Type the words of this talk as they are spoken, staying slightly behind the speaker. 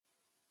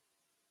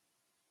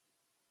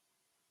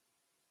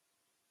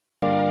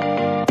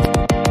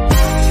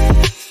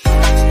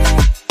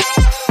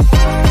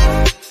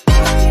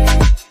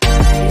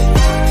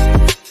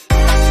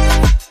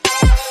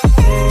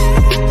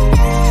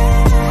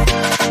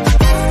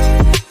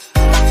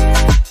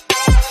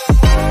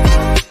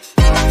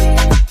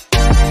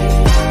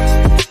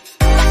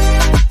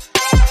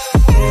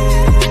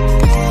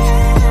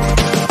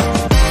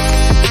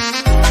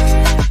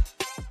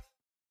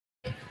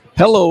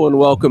Hello and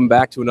welcome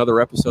back to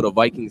another episode of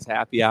Vikings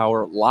Happy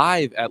Hour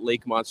live at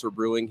Lake Monster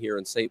Brewing here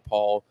in St.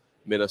 Paul,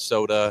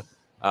 Minnesota.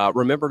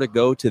 Remember to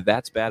go to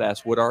That's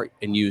Badass Wood Art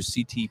and use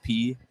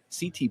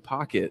CT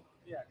Pocket.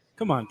 Yeah,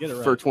 come on, get it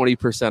right. For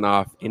 20%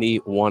 off any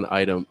one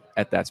item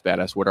at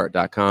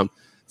that'sbadasswoodart.com.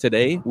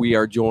 Today we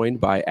are joined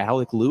by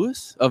Alec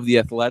Lewis of The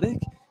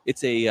Athletic.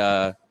 It's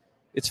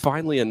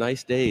finally a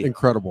nice day.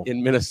 Incredible.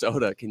 In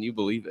Minnesota. Can you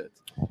believe it?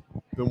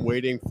 Been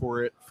waiting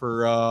for it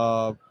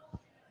for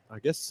I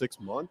guess 6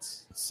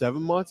 months,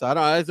 7 months.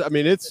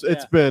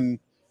 It's been.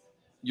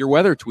 Your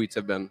weather tweets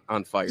have been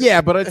on fire. Yeah,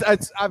 but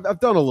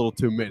I've done a little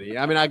too many.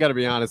 I mean, I got to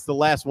be honest. The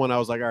last one, I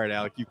was like, all right,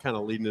 Alec, you kind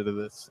of leading into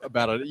this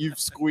about it. You've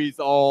squeezed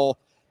all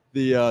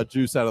the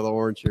juice out of the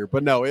orange here.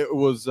 But no, it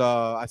was.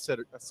 I said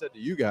to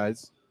you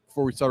guys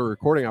before we started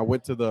recording, I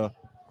went to the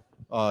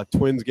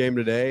Twins game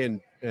today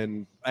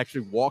and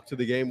actually walked to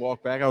the game,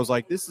 walked back. I was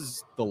like, this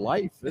is the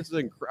life. This is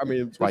incredible. I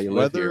mean, it's why you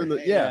live here.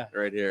 Yeah,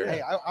 right here.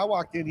 Hey, I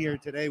walked in here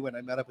today when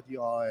I met up with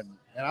you all, and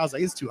I was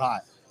like, it's too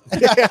hot.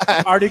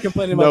 Already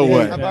complaining about No the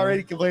way. heat. I'm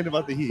already complaining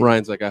about the heat.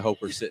 Ryan's like, I hope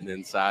we're sitting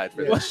inside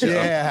for this show.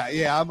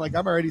 Yeah. I'm like,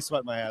 I'm already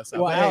sweating my ass out.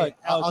 Well, But Alec,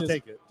 hey, I'll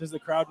take it. Does the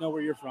crowd know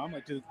where you're from?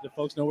 Like, do the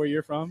folks know where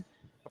you're from?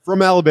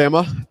 From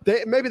Alabama.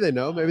 Maybe they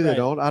know, maybe they Right.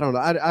 don't. I don't know.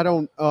 I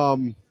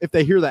don't. If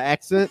they hear the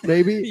accent,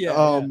 maybe.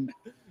 Yeah.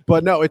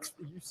 But no, you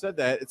said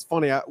that. It's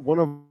funny. One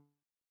of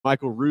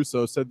Michael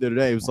Russo said the other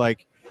day, it was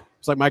like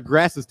my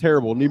grass is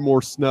terrible. Need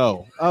more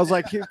snow. I was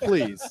like, here,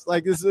 please.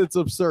 Like it's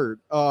absurd.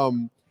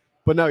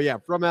 But no, yeah,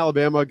 from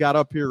Alabama. Got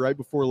up here right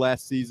before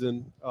last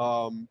season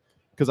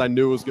because I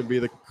knew it was going to be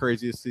the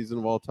craziest season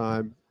of all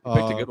time. You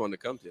picked a good one to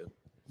come to.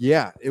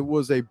 Yeah, it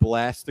was a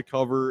blast to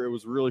cover. It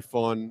was really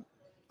fun.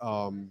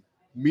 I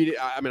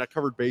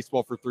covered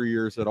baseball for 3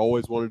 years. I'd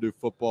always wanted to do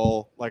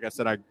football. Like I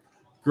said, I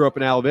grew up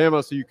in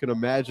Alabama, so you can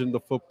imagine the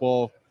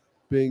football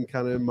being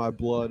kind of in my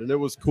blood. And it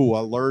was cool. I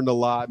learned a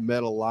lot,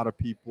 met a lot of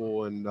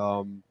people, and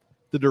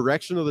the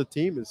direction of the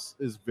team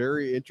is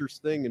very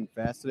interesting and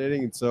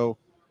fascinating. And so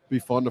it'd be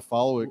fun to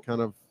follow it kind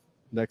of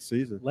next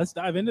season. Let's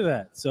dive into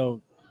that. So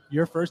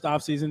your first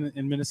offseason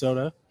in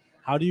Minnesota,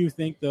 how do you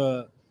think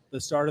the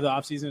start of the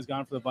offseason has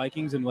gone for the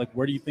Vikings, and like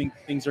where do you think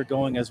things are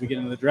going as we get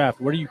into the draft?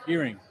 What are you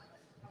hearing?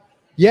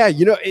 Yeah,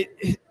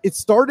 it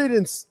started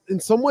in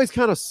some ways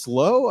kind of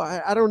slow.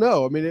 I don't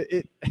know. I mean,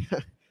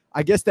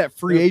 I guess that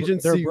free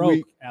agency. They're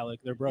broke,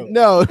 Alec. They're broke.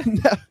 No.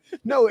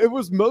 It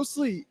was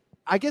mostly.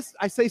 I guess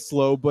I say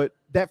slow, but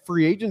that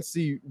free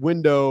agency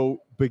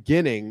window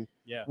beginning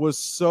was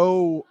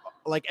so.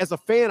 Like as a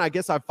fan, I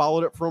guess I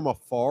followed it from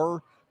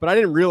afar, but I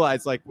didn't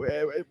realize like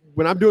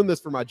when I'm doing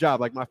this for my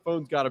job, like my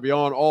phone's got to be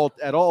on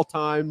at all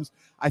times.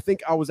 I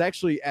think I was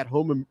actually at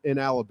home in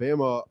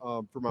Alabama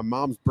for my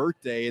mom's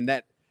birthday, and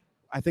that.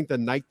 I think the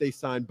night they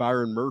signed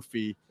Byron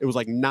Murphy, it was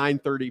like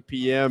 9:30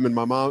 p.m. And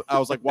I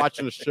was like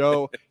watching a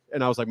show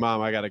and I was like,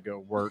 Mom, I got to go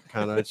work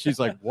kind of. And she's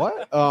like,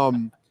 what?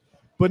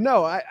 But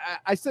no,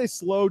 I say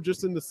slow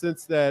just in the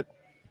sense that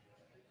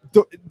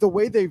the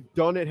way they've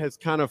done it has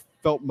kind of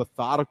felt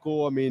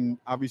methodical. I mean,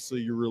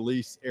 obviously you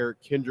release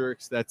Eric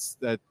Kendricks.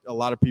 That a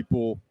lot of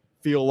people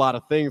feel a lot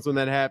of things when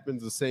that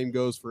happens. The same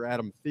goes for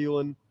Adam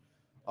Thielen.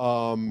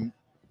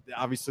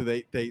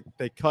 Obviously,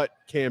 they cut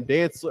Cam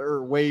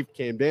Dantzler, waived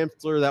Cam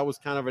Dantzler. That was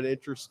kind of an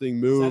interesting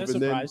move. Is that a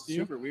surprise to you?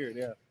 Super weird,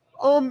 yeah.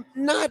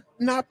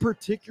 Not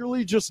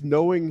particularly. Just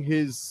knowing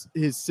his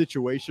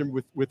situation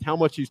with how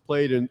much he's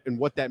played and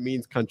what that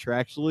means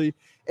contractually,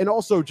 and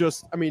also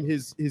just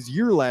his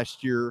year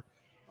last year.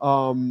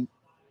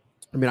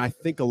 I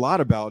think a lot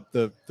about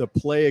the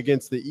play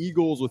against the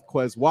Eagles with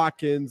Quez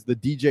Watkins, the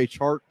DJ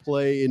Chark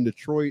play in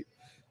Detroit.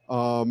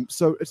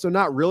 So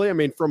not really. I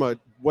mean, from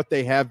what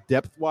they have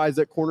depth-wise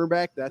at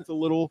cornerback, that's a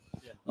little.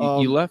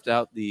 You left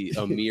out the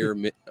Amir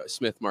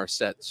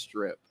Smith-Marset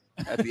strip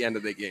at the end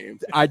of the game.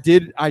 I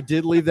did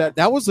leave that.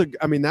 That was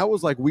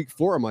like week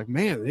 4. I'm like,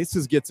 man,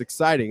 this gets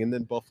exciting, and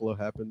then Buffalo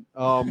happened.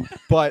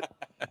 But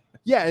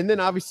yeah, and then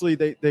obviously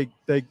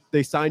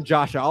they signed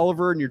Josh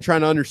Oliver, and you're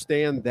trying to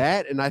understand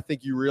that, and I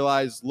think you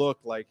realize, look,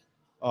 like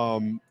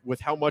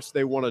with how much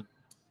they want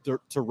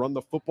to run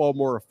the football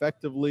more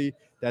effectively.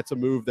 That's a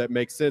move that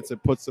makes sense.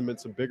 It puts them in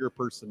some bigger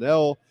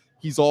personnel.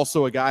 He's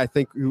also a guy I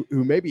think who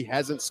maybe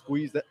hasn't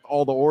squeezed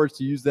all the orange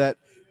to use that.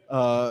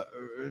 I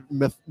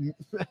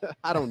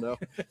don't know,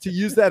 to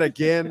use that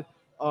again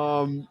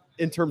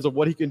in terms of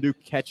what he can do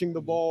catching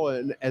the ball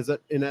and as a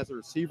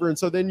receiver. And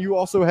so then you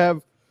also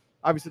have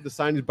obviously the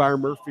signings of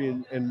Byron Murphy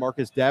and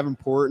Marcus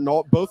Davenport, and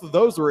both of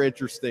those were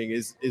interesting.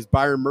 Is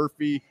Byron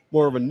Murphy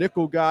more of a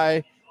nickel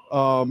guy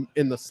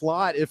in the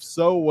slot? If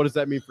so, what does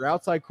that mean for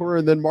outside corner?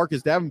 And then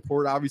Marcus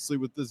Davenport, obviously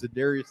with the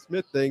Zadarius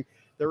Smith thing,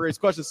 that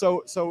raised questions.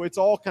 So it's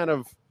all kind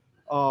of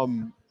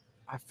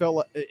I felt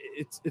like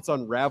it's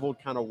unraveled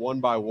kind of one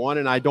by one,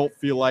 and I don't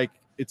feel like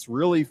it's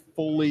really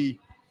fully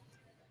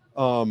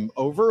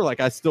over. Like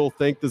I still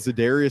think the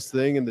Zadarius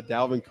thing and the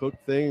Dalvin Cook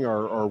thing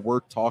are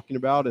worth talking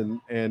about,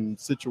 and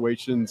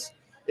situations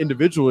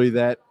individually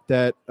that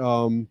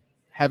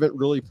haven't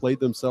really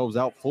played themselves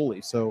out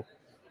fully. So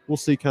we'll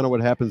see kind of what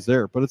happens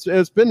there. But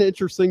it's been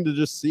interesting to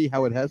just see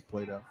how it has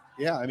played out.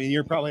 Yeah, I mean,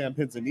 you're probably on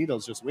pins and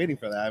needles just waiting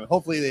for that. I mean,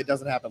 hopefully it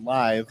doesn't happen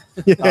live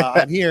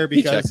on here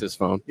He checks because his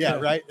phone. yeah,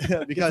 right.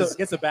 because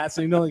gets a bat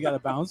signal, you got to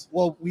bounce.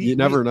 well, You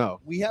never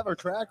know. We have our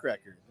track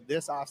record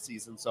this off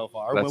season so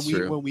far. That's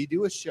true. When we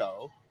do a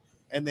show,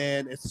 and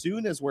then as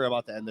soon as we're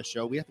about to end the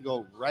show, we have to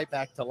go right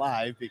back to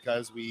live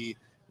because we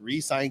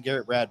re-sign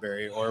Garrett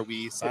Bradbury or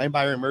we sign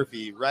Byron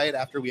Murphy right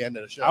after we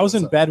ended the show. I was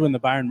in bed when the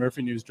Byron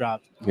Murphy news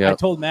dropped. Yeah. I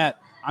told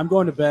Matt, I'm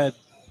going to bed.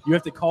 You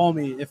have to call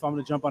me if I'm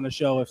going to jump on the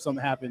show if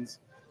something happens.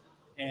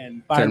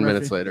 And 10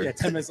 minutes later. Yeah,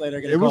 10 minutes later, I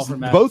get a It call was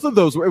from Matt. both of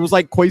those. It was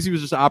like Quasi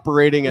was just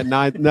operating at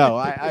 9. No,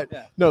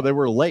 Yeah. no, they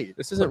were late.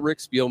 This isn't Rick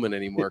Spielman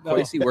anymore. No.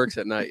 Quasi works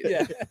at night.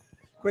 Yeah.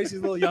 Quasi's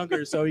a little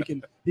younger, so he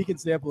can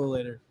stay up a little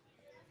later.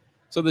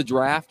 So the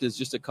draft is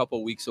just a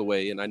couple weeks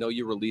away, and I know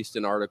you released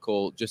an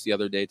article just the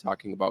other day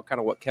talking about kind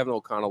of what Kevin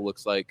O'Connell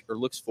looks like or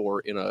looks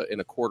for in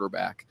a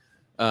quarterback.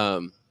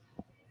 Not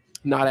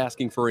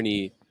asking for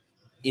any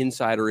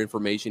insider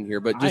information here,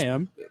 but just I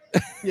am.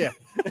 Yeah.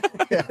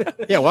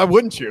 Why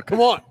wouldn't you?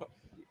 Come on.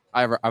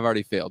 I've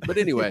already failed. But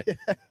anyway,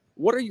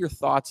 what are your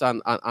thoughts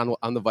on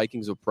the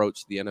Vikings'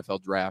 approach to the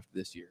NFL draft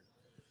this year?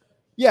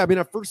 Yeah, I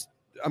mean,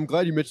 I'm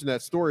glad you mentioned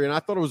that story, and I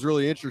thought it was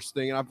really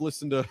interesting. And I've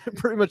listened to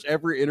pretty much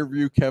every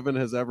interview Kevin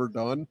has ever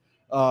done,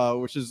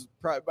 which is,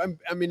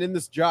 I mean, in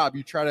this job,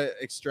 you try to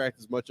extract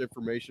as much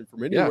information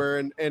from anywhere.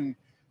 Yeah. And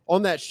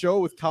on that show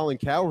with Colin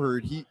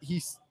Cowherd,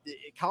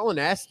 Colin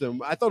asked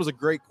him. I thought it was a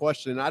great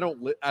question.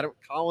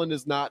 Colin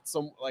is not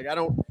I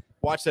don't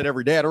watch that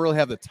every day. I don't really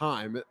have the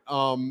time.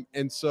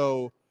 And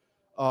so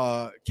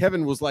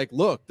Kevin was like,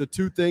 look, the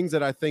two things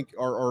that I think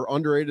are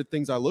underrated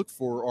things I look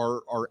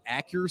for are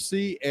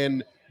accuracy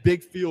and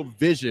big field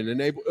vision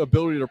and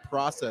ability to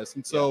process.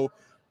 And so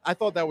I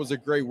thought that was a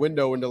great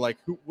window into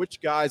which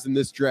guys in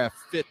this draft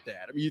fit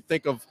that. I mean, you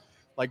think of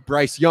like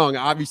Bryce Young,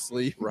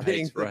 obviously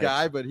being the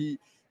guy, but he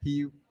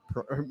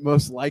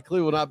most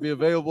likely will not be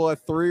available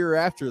at 3 or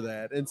after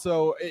that. And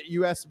so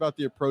you asked about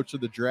the approach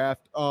of the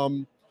draft. I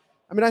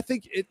mean, I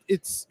think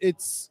it's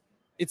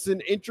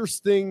an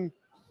interesting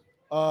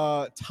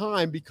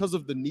time because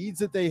of the needs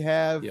that they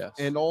have, yes.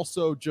 And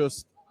also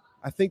just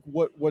I think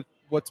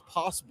what's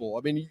possible.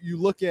 I mean, you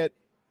look at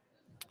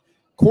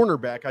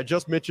cornerback. I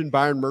just mentioned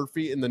Byron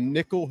Murphy. In the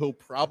nickel, he'll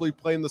probably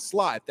play in the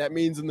slot. That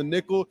means in the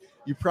nickel,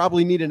 you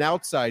probably need an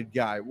outside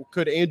guy. Well,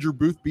 could Andrew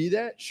Booth be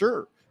that?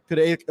 Sure. Could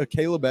a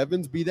Caleb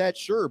Evans be that?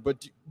 Sure.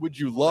 But would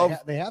you love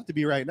 – They have to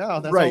be right now.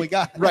 That's right, all we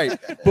got. Right.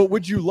 But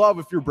would you love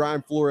if you're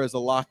Brian Flores a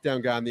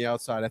lockdown guy on the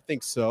outside? I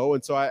think so.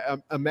 And so I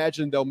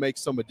imagine they'll make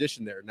some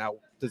addition there. Now,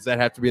 does that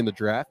have to be in the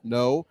draft?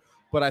 No.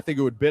 But I think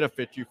it would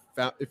benefit you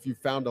if you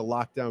found a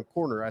lockdown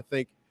corner. I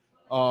think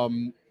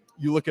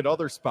you look at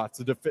other spots.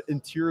 The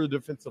interior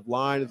defensive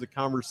line is a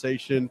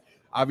conversation.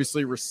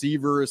 Obviously,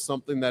 receiver is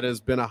something that has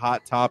been a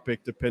hot topic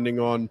depending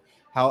on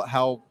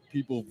how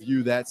people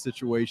view that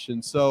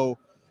situation. So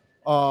 –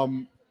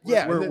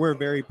 we're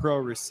very pro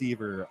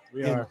receiver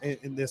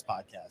in this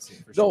podcast.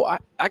 For sure. No,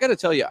 I got to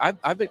tell you,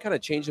 I've been kind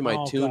of changing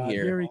my tune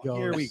here.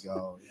 Here we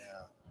go. Yeah.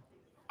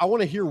 I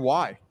want to hear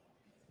why.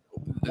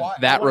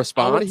 Response.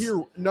 I want to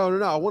hear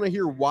no. I want to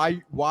hear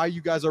why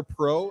you guys are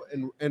pro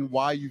and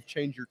why you've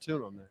changed your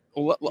tune on that.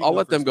 Well, I'll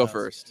let them go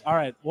first. All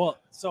right. Well,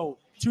 so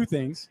two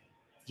things.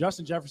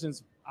 Justin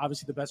Jefferson's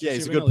obviously the best. Yeah,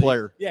 he's a receiver good in the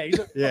player.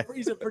 league. Yeah,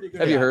 he's a pretty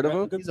good. Have you guy, heard of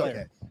right? him? Good He's player.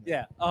 okay.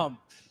 Yeah.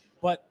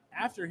 But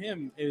after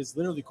him is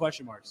literally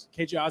question marks.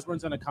 KJ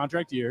Osborne's on a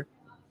contract year,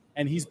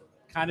 and he's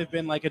kind of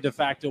been like a de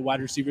facto wide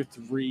receiver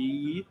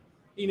 3.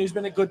 You know, he's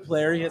been a good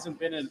player. He hasn't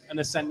been an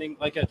ascending,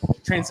 like a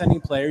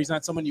transcending player. He's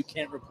not someone you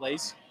can't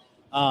replace.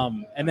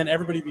 And then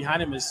everybody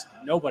behind him is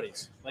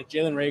nobodies, like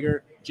Jalen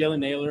Reagor, Jalen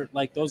Naylor.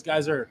 Like those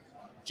guys are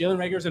 – Jalen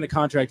Reagor's in a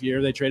contract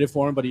year. They traded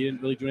for him, but he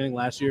didn't really do anything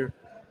last year.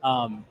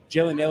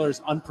 Jalen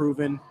Naylor's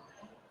unproven.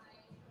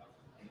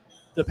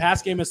 The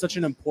pass game is such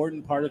an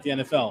important part of the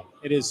NFL.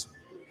 It is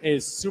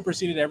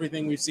superseded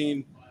everything we've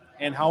seen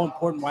and how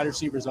important wide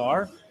receivers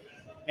are.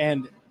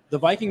 And the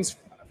Vikings,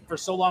 for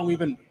so long, we've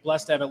been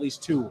blessed to have at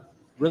least 2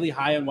 really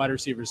high-end wide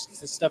receivers,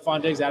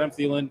 Stephon Diggs, Adam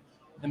Thielen,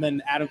 and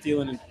then Adam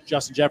Thielen and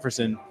Justin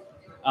Jefferson.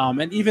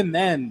 And even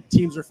then,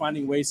 teams are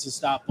finding ways to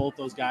stop both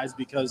those guys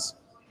because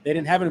they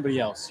didn't have anybody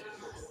else.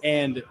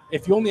 And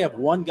if you only have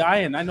one guy,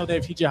 and I know they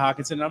have TJ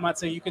Hawkinson, and I'm not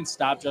saying you can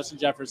stop Justin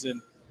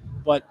Jefferson,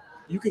 but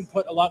you can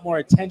put a lot more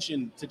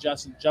attention to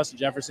Justin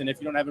Jefferson if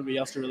you don't have anybody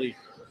else to really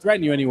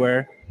threaten you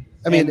anywhere.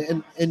 I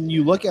mean, and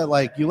you look at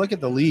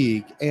the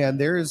league, and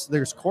there's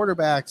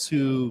quarterbacks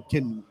who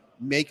can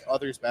make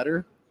others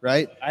better,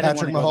 right?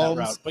 Patrick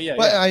Mahomes,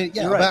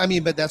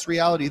 but that's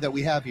reality that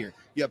we have here.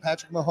 You have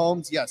Patrick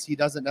Mahomes. Yes, he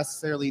doesn't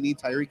necessarily need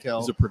Tyreek Hill.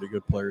 He's a pretty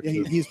good player.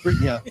 Yeah, he's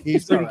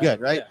pretty good,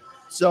 right? Yeah.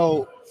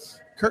 So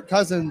Kirk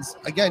Cousins,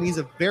 again, he's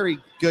a very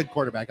good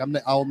quarterback.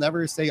 I'll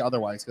never say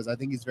otherwise because I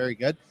think he's very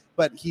good,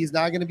 but he's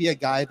not going to be a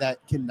guy that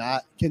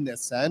can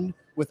ascend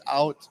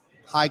without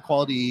high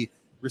quality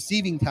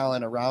receiving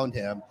talent around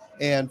him.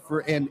 And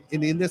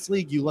in this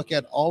league, you look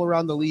at all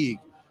around the league,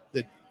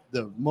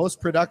 the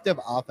most productive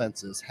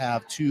offenses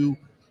have 2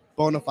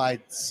 bona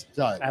fide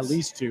studs. At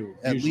least two.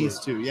 At usually.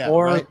 least two, yeah.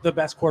 Or right? the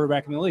best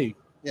quarterback in the league.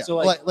 Yeah.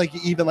 So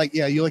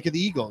you look at the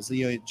Eagles.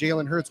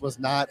 Jalen Hurts was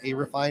not a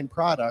refined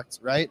product,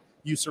 right?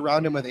 You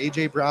surround him with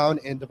AJ Brown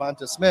and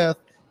Devonta Smith.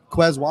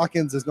 Quez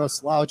Watkins is no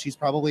slouch. He's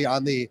probably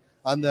on the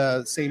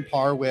same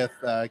par with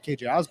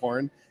KJ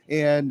Osborne,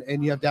 and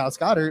you have Dallas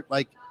Goedert.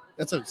 Like,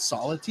 that's a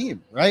solid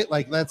team, right?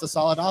 Like, that's a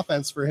solid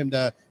offense for him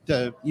to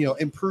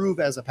improve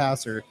as a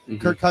passer. Mm-hmm.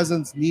 Kirk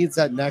Cousins needs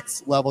that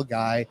next level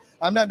guy.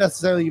 I'm not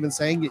necessarily even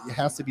saying it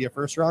has to be a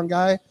first round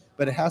guy,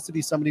 but it has to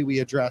be somebody we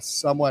address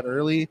somewhat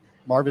early.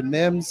 Marvin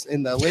Mims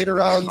in the later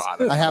rounds.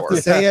 I have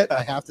to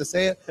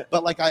say it.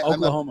 But like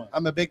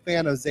I'm a big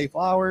fan of Zay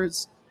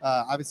Flowers.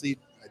 Obviously,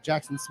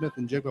 Jackson Smith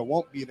and Jigba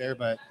won't be there,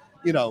 but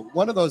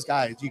one of those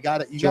guys you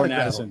got to Jordan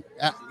Addison.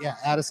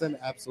 Addison,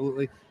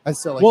 absolutely. I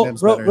still like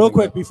Mims better. Real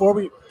quick before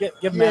we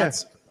give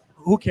Matt's.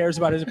 Who cares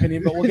about his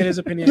opinion? But we'll get his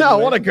opinion. No,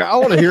 anyway. I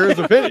want to hear his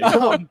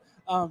opinion.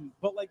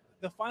 But like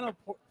the final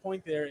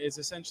point there is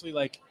essentially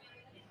like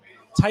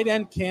tight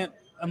end can't,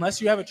 unless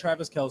you have a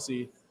Travis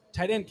Kelce.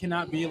 Tight end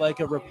cannot be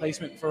like a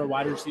replacement for a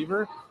wide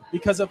receiver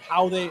because of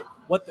how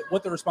what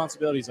the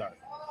responsibilities are.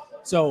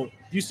 So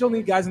you still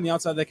need guys on the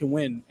outside that can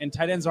win, and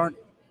tight ends aren't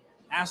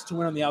asked to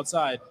win on the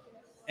outside.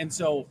 And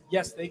so,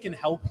 yes, they can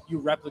help you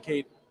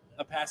replicate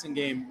a passing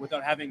game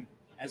without having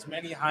as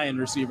many high-end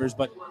receivers,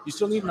 but you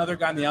still need another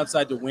guy on the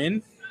outside to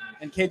win.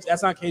 And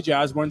that's not KJ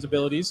Osborne's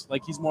abilities.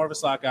 Like, he's more of a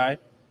slot guy.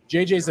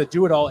 JJ's a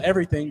do-it-all,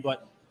 everything,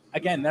 but,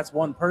 again, that's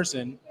one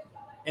person.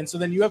 And so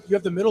then you have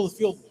the middle of the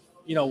field,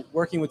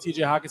 working with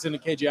TJ Hawkinson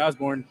and KJ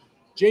Osborne.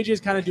 JJ's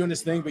kind of doing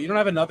his thing, but you don't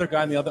have another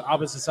guy on the other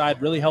opposite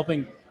side really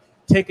helping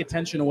take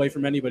attention away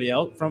from anybody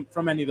else,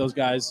 from any of those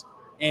guys.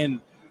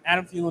 And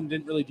Adam Thielen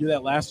didn't really do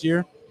that last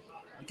year,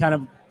 kind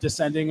of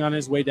descending on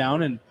his way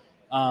down. And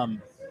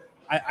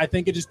I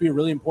think it'd just be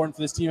really important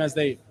for this team as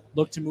they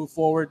look to move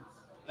forward.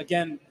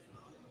 Again,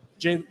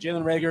 Jalen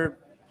Reagor,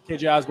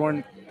 KJ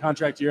Osborne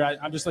contract year.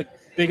 I'm just like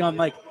big on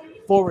like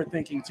forward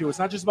thinking too. It's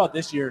not just about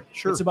this year.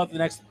 Sure. It's about the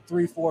next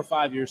 3, 4,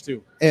 5 years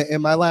too.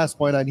 And my last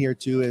point on here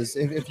too is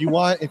if you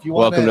want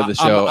welcome to the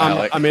show,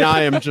 Alec.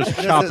 I am just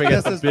chopping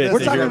at the bit. We're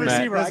to talking hear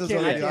receiver. Matt. I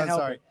can't I'm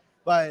help sorry, it.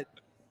 but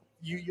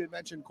you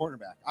mentioned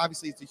cornerback.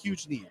 Obviously, it's a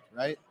huge need,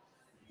 right?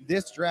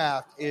 This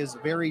draft is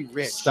very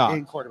rich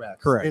in quarterbacks.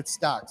 Correct. It's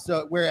stocked.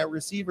 So where at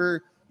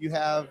receiver you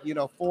have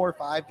 4 or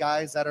 5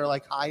 guys that are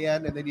like high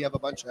end, and then you have a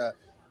bunch of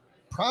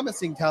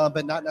promising talent,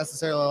 but not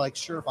necessarily like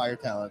surefire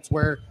talents.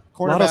 Where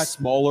a lot of cornerback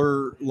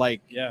smaller,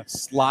 like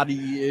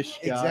slotty-ish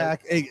guys.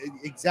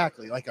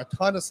 Exactly. Like a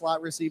ton of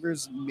slot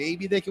receivers.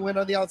 Maybe they can win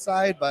on the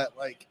outside, but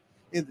like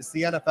it's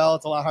the NFL,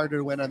 it's a lot harder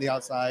to win on the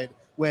outside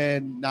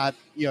when not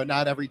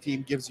every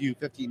team gives you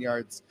 15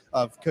 yards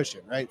of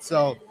cushion, right?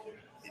 So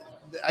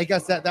I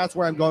guess that's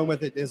where I'm going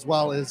with it as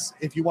well. Is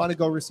if you want to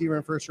go receiver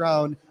in first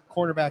round,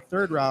 cornerback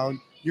third round,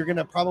 you're going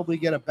to probably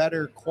get a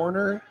better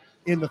corner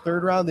in the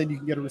third round than you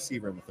can get a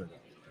receiver in the third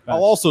round.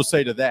 I'll also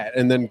say to that,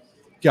 and then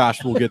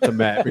gosh, we'll get to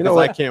Matt because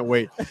I can't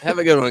wait. Have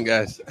a good one,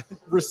 guys.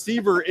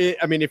 Receiver,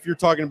 if you're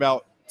talking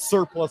about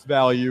surplus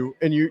value,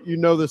 and you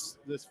know this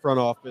front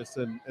office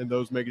and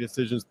those making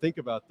decisions think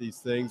about these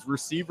things.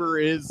 Receiver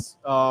is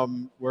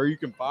where you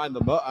can find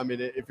them.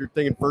 If you're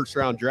thinking first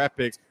round draft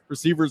picks,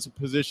 receiver is a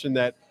position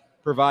that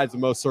provides the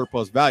most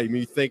surplus value.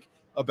 You think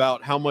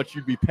about how much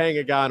you'd be paying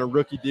a guy on a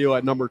rookie deal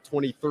at number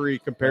 23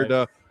 compared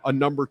to a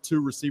number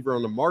 2 receiver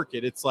on the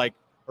market. It's like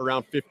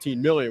around $15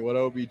 million what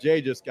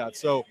OBJ just got.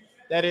 So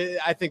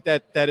I think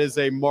that is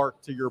a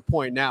mark to your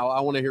point. Now I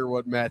want to hear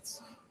what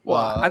Matt's. Well,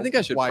 I think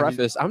I should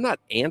preface. I'm not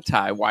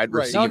anti-wide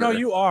receiver. No,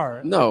 you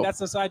are. No, that's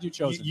the side you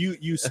chose.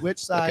 You switch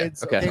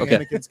sides. Okay.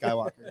 Anakin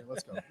Skywalker.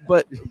 Let's go.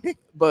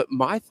 But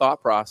my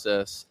thought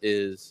process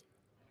is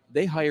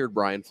they hired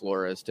Brian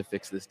Flores to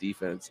fix this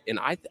defense, and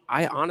I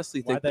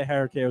honestly think why'd they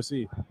hire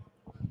KOC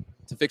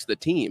to fix the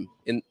team,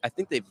 and I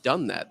think they've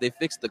done that. They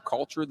fixed the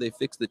culture. They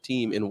fixed the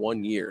team in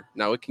 1 year.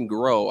 Now it can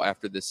grow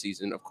after this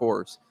season, of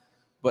course.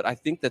 But I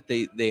think that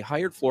they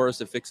hired Flores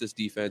to fix this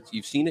defense.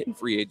 You've seen it in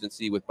free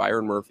agency with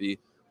Byron Murphy,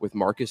 with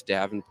Marcus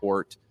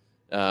Davenport,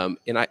 and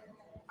I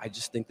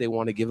just think they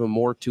want to give him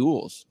more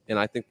tools. And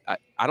I think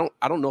I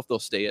don't know if they'll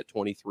stay at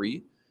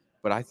 23,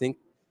 but I think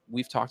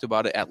we've talked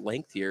about it at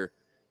length here.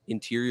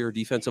 Interior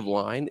defensive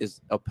line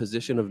is a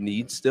position of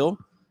need still.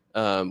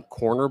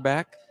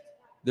 Cornerback,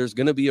 there's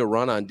going to be a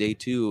run on day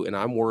 2, and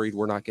I'm worried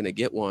we're not going to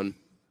get one.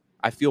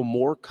 I feel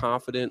more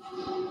confident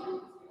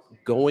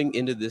going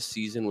into this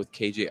season with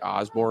KJ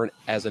Osborne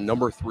as a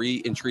number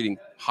 3 and treating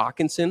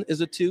Hawkinson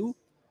as a 2.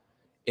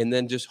 And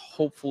then just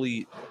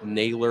hopefully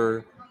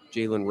Naylor,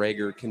 Jalen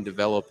Reagor can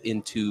develop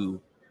into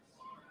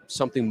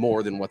something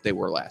more than what they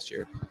were last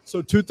year.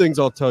 So 2 things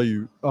I'll tell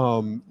you.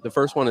 The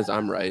first one is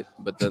I'm right,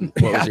 but then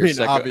what was your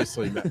second?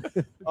 Obviously,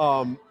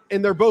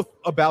 and they're both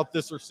about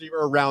this receiver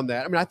around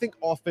that. I think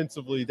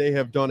offensively they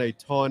have done a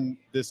ton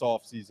this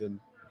offseason,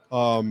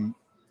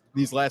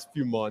 these last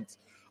few months,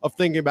 of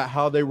thinking about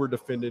how they were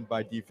defended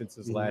by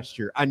defenses last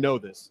year. I know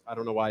this. I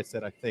don't know why I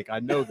said I think.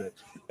 I know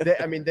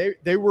that.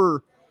 They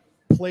were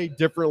play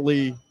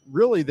differently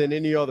really than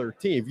any other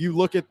team. If you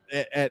look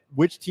at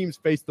which teams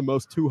faced the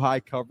most too high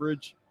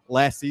coverage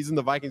last season,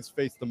 the Vikings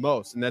faced the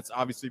most, and that's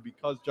obviously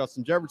because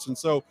Justin Jefferson.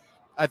 So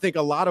I think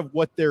a lot of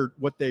what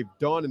they've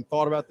done and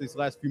thought about these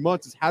last few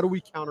months is how do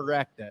we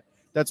counteract that?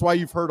 That's why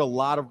you've heard a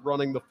lot of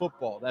running the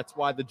football. That's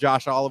why the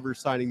Josh Oliver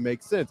signing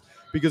makes sense,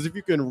 because if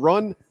you can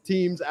run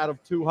teams out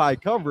of too high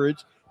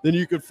coverage, then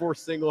you could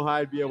force single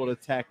high to be able to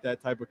attack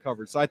that type of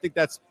coverage. So I think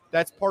that's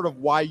part of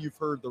why you've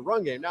heard the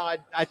run game. Now,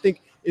 I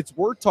think it's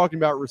worth talking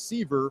about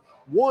receiver,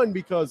 one,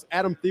 because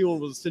Adam Thielen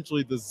was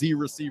essentially the Z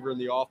receiver in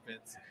the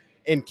offense,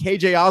 and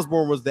KJ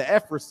Osborne was the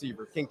F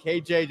receiver. Can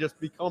KJ just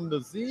become the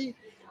Z,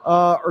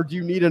 or do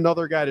you need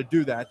another guy to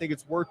do that? I think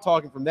it's worth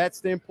talking from that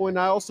standpoint.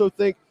 I also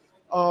think,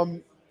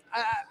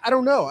 I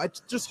don't know, I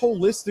just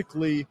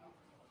holistically –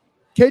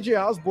 KJ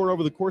Osborne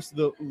over the course of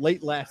the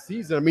late last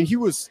season, I mean, he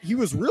was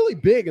really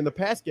big in the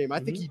pass game. I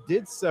think he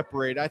did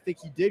separate. I think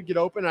he did get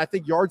open. I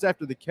think yards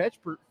after the catch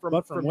from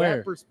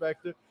that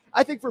perspective.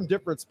 I think from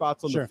different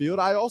spots on the field.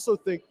 I also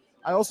think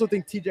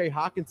TJ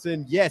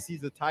Hawkinson, yes,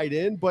 he's a tight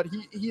end, but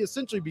he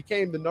essentially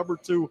became the number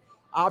 2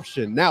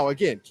 option. Now,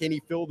 again, can he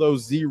fill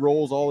those Z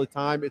roles all the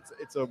time?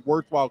 It's a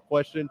worthwhile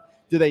question.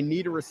 Do they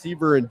need a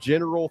receiver in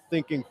general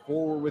thinking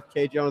forward with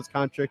KJ on his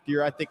contract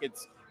year? I think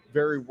it's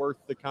very worth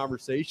the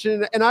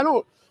conversation. And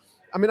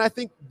I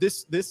think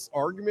this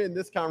argument and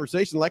this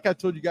conversation, like I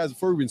told you guys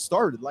before we even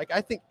started, like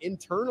I think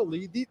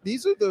internally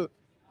these are the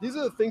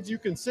things you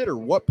consider.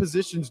 What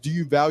positions do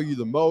you value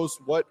the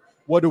most? What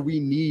do we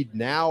need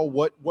now?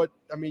 What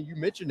I mean, you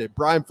mentioned it,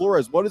 Brian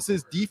Flores. What is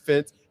his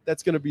defense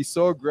that's going to be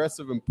so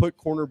aggressive and put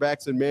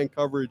cornerbacks in man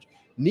coverage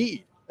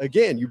need?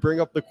 Again, you bring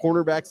up the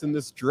cornerbacks in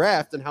this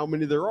draft and how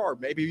many there are.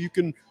 Maybe you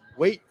can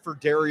wait for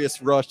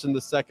Darius Rush in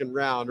the second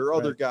round or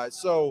other guys.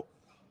 So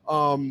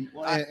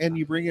and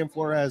you bring in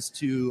Flores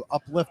to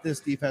uplift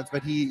this defense,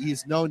 but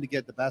he's known to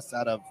get the best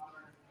out of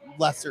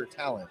lesser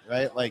talent,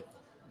 right? Like,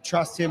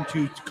 trust him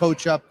to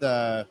coach up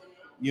the,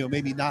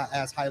 maybe not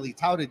as highly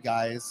touted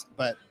guys,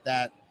 but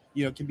that,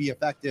 can be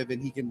effective, and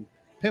he can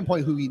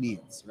pinpoint who he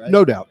needs, right?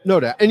 No doubt.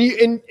 And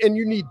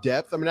you need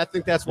depth. I mean, I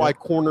think that's why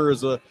corner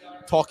is a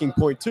talking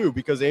point too,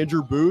 because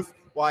Andrew Booth,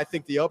 while I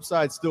think the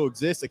upside still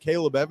exists,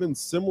 Caleb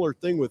Evans, similar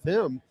thing with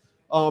him.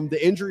 The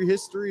injury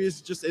history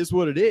is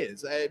what it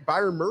is.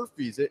 Byron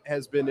Murphy's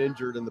has been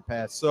injured in the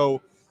past.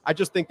 So I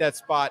just think that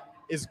spot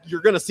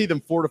you're going to see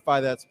them fortify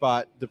that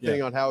spot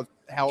depending on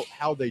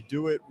how they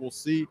do it. We'll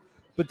see.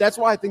 But that's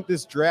why I think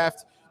this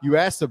draft, you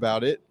asked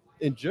about it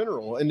in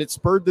general, and it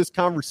spurred this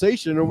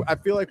conversation. I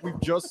feel like we've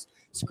just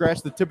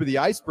scratched the tip of the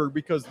iceberg,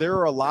 because there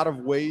are a lot of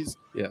ways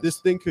this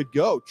thing could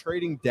go.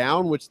 Trading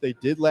down, which they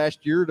did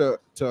last year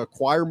to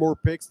acquire more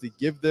picks, to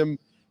give them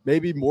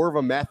maybe more of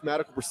a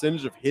mathematical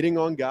percentage of hitting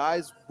on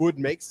guys, would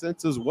make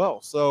sense as well.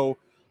 So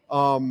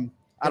I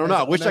don't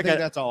know. I think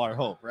that's all our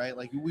hope, right?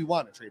 Like, we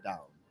want to trade down.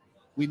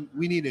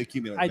 We need to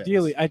accumulate.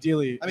 Ideally.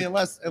 I mean,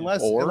 unless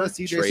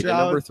CJ Stroud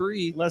number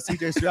 3, unless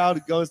CJ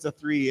Stroud goes to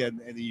 3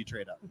 and you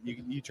trade up.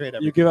 You trade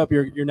up. You give up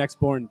your next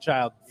born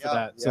child for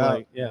that.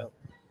 So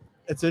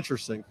it's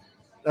interesting.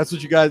 That's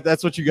what you guys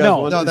No,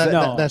 want.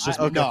 That's just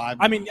okay.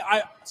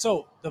 No.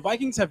 So the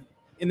Vikings have,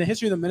 in the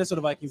history of the Minnesota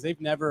Vikings, they've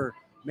never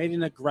made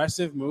an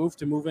aggressive move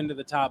to move into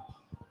the top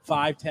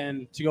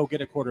 5-10 to go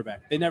get a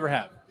quarterback. They never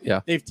have. Yeah.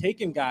 They've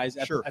taken guys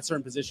at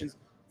certain positions.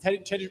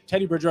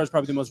 Teddy Bridgewater is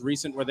probably the most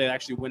recent where they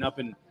actually went up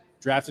and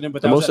drafted him.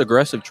 But the most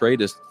aggressive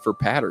trade is for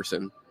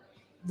Patterson.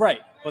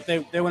 Right. But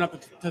they went up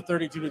to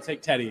 32 to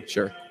take Teddy.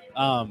 Sure.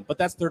 But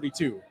that's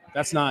 32.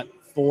 That's not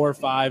 4 or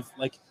 5.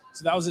 Like,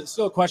 so that was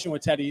still a question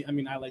with Teddy. I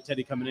mean, I like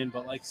Teddy coming in,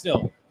 but like,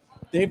 still,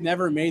 they've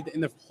never made, in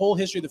the whole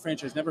history of the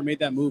franchise, never made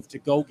that move to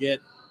go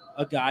get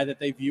a guy that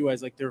they view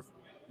as like their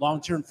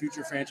long-term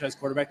future franchise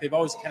quarterback. They've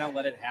always kind of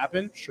let it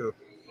happen. Sure.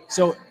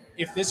 So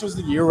if this was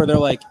the year where they're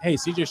like, hey,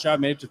 CJ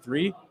Stroud made it to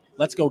 3,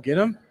 let's go get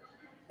him.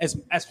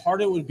 As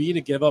hard it would be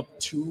to give up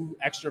 2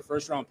 extra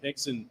first-round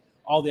picks and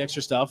all the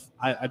extra stuff,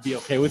 I'd be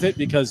okay with it,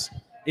 because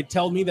it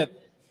tells me that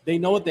they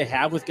know what they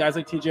have with guys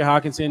like TJ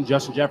Hawkinson,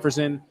 Justin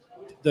Jefferson,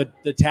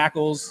 the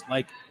tackles,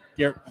 like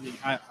Garrett. I mean,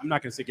 I'm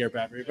not going to say Garrett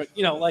Bradbury, but,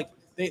 like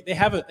they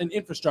have an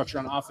infrastructure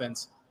on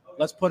offense.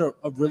 Let's put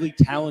a really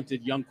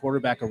talented young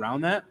quarterback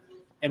around that,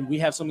 and we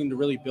have something to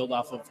really build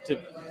off of to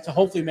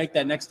hopefully make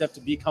that next step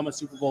to become a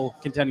Super Bowl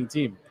contending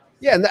team.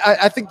 Yeah, and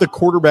I think the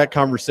quarterback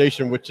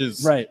conversation, which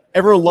is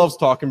everyone loves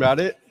talking about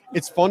it.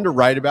 It's fun to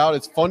write about.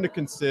 It's fun to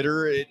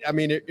consider. It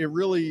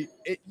really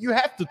you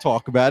have to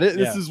talk about it.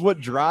 This is what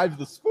drives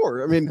the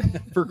sport. I mean,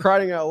 for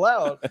crying out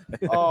loud.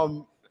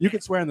 You can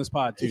swear in this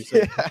pod too.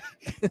 So.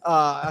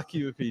 I'll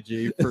keep it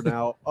PG for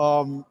now.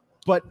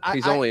 But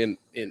he's only in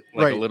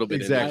like a little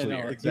bit. Exactly.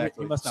 In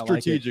exactly. He must not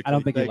strategically. like it. I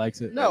don't think he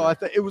likes it. No, I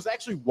think it was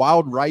actually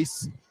wild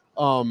rice.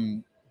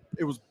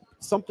 It was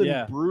something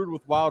brewed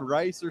with wild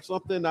rice or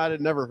something. I had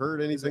never heard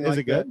anything like that. Is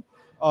it good?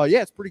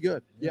 Yeah, it's pretty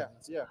good. Yeah.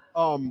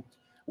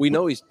 We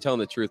know he's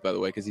telling the truth, by the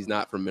way, because he's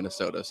not from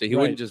Minnesota, so he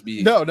wouldn't just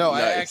be. No.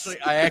 Nice.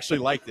 I actually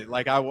liked it.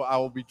 Like I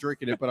will be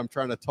drinking it, but I'm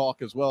trying to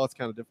talk as well. It's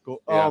kind of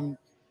difficult. Yeah.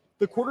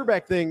 The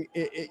quarterback thing,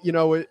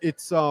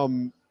 it's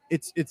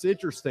it's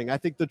interesting. I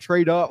think the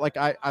trade up, like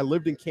I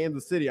lived in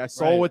Kansas City. I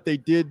saw Right. what they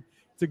did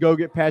to go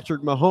get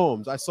Patrick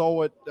Mahomes. I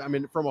saw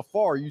from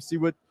afar, you see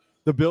what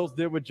the Bills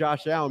did with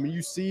Josh Allen. I mean,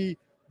 you see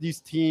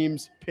these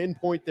teams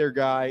pinpoint their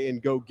guy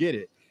and go get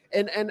it.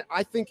 And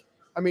I think,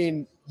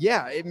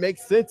 yeah, it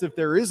makes sense if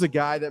there is a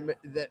guy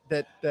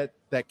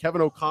that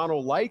Kevin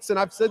O'Connell likes. And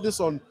I've said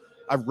this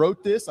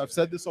I've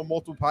said this on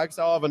multiple podcasts.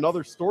 I'll have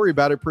another story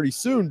about it pretty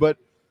soon. But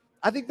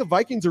I think the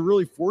Vikings are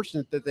really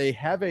fortunate that they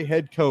have a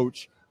head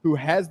coach who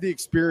has the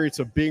experience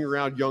of being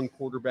around young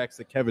quarterbacks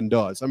that Kevin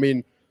does. I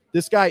mean,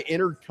 this guy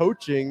entered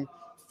coaching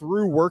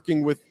through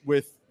working with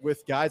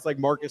guys like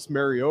Marcus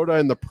Mariota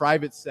in the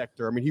private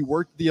sector. I mean, he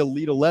worked the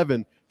Elite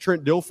 11.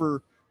 Trent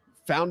Dilfer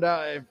found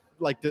out,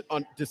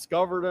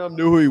 discovered him,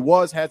 knew who he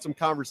was, had some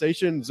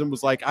conversations, and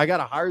was like, I got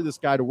to hire this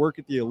guy to work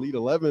at the Elite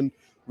 11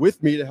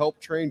 with me to help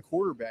train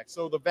quarterbacks.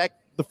 So the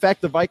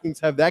fact the Vikings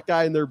have that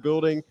guy in their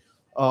building,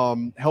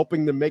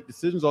 helping them make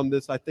decisions on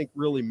this, I think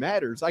really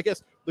matters. I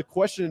guess the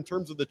question in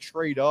terms of the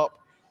trade up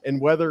and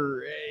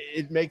whether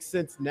it makes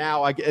sense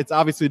now, it's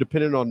obviously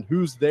dependent on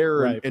who's there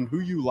Right. and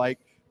who you like.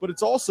 But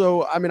it's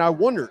also, I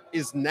wonder,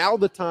 is now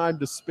the time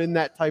to spend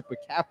that type of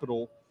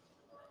capital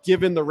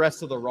given the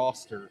rest of the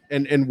roster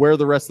and where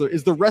the rest of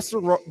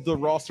the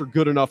roster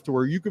good enough to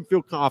where you can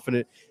feel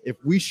confident if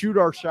we shoot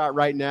our shot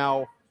right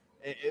now,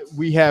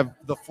 we have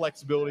the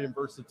flexibility and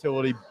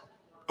versatility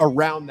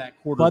around that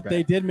quarterback. But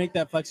they did make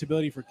that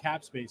flexibility for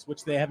cap space,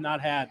 which they have not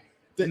had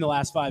in the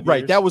last 5 years.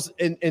 Right. That was,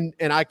 and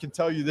I can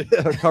tell you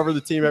that I cover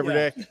the team every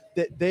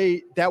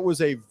day. That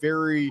was a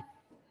very,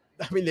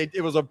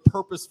 it was a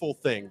purposeful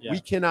thing. Yeah. We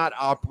cannot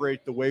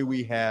operate the way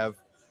we have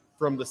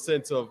from the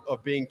sense of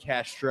being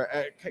cap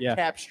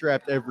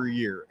strapped every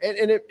year.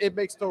 And it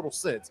makes total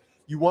sense.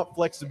 You want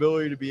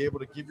flexibility to be able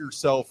to give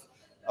yourself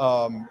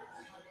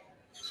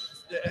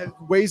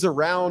ways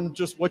around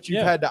just what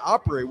you've had to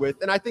operate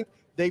with. And I think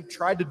they've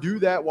tried to do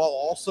that while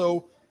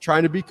also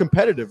trying to be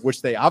competitive,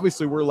 which they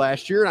obviously were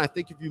last year. And I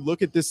think if you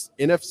look at this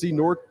NFC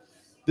North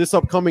this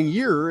upcoming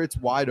year, it's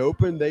wide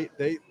open.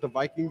 The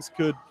Vikings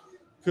could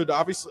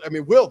obviously,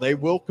 they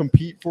will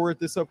compete for it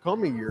this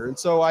upcoming year. And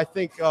so I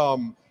think,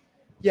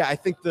 I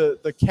think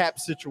the cap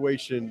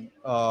situation,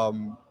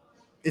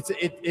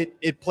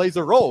 it plays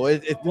a role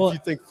if you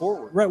think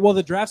forward. Right. Well,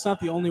 the draft's not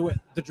the only way.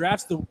 The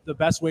draft's the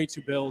best way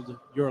to build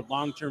your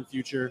long-term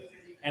future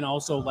and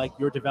also like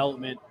your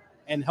development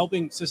and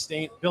helping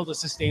build a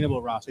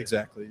sustainable roster.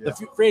 Exactly. Yeah.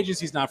 The free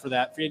agency is not for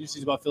that. Free agency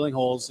is about filling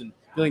holes and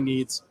filling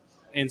needs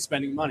and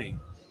spending money.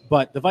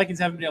 But the Vikings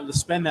haven't been able to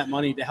spend that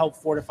money to help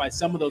fortify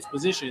some of those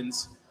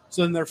positions.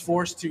 So then they're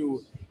forced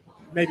to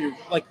maybe,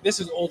 like, this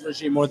is old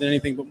regime more than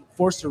anything, but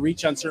forced to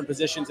reach on certain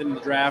positions in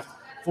the draft,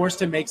 forced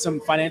to make some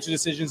financial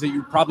decisions that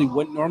you probably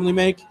wouldn't normally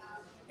make.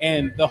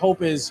 And the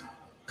hope is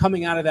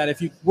coming out of that,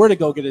 if you were to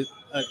go get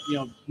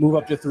move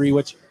up to 3,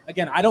 which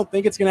again, I don't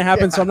think it's going to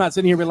happen. So I'm not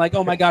sitting here being like,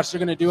 oh my gosh, they're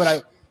going to do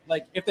it.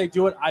 If they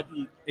do it, I'd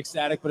be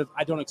ecstatic, but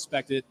I don't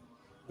expect it.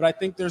 But I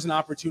think there's an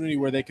opportunity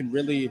where they can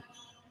really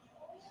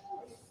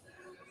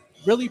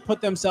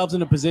put themselves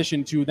in a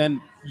position to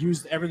then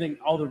use everything,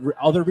 all the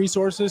other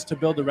resources to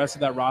build the rest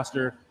of that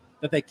roster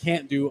that they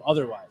can't do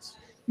otherwise.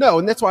 No,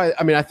 and that's why,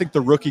 I think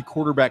the rookie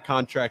quarterback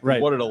contract Right.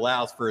 and what it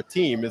allows for a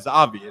team is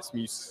obvious.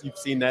 You've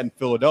seen that in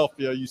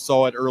Philadelphia. You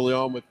saw it early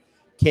on with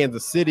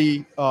Kansas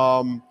City.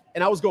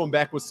 And I was going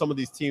back with some of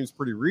these teams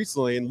pretty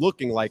recently and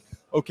looking like,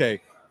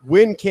 okay,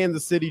 when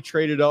Kansas City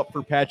traded up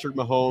for Patrick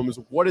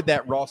Mahomes, what did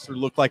that roster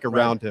look like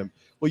around him?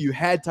 Well, you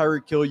had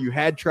Tyreek Hill, you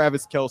had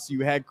Travis Kelce,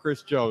 you had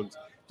Chris Jones.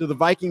 Do the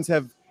Vikings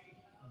have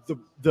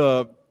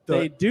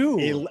They do.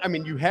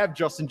 You have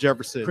Justin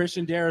Jefferson.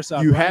 Christian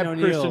Darrisaw, You Brian have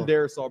O'Neill. Christian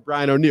Darrisaw,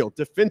 Brian O'Neill.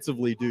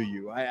 Defensively, do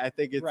you? I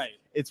think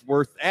it's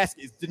worth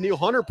asking. Daniil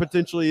Hunter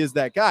potentially is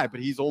that guy,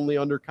 but he's only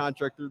under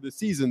contract through the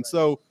season.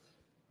 So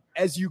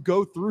as you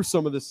go through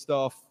some of this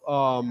stuff,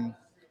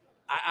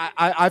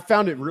 I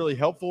found it really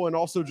helpful and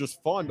also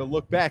just fun to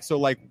look back. So,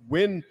 like,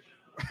 when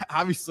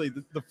obviously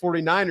the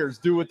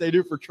 49ers do what they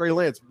do for Trey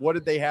Lance, what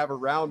did they have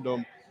around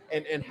them?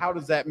 And how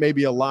does that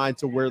maybe align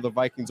to where the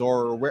Vikings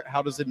are, or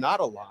how does it not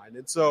align?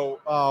 And so,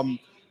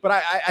 but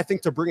I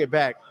think to bring it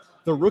back,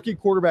 the rookie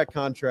quarterback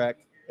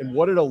contract and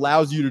what it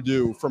allows you to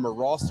do from a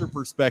roster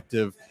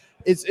perspective,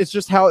 it's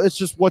just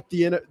what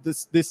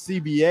this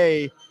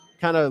CBA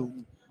kind of,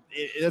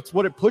 it's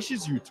what it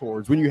pushes you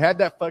towards. When you have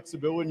that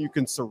flexibility and you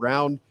can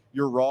surround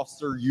your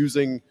roster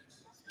using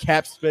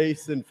cap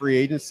space and free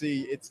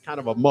agency, it's kind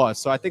of a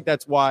must. So I think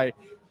that's why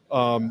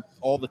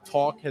all the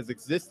talk has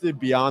existed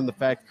beyond the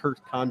fact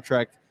Kirk's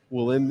contract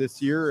will end this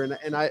year.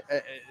 And I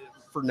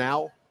for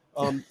now,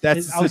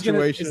 that's the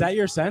situation. Is that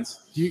your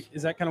sense?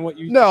 Is that kind of what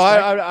you? No,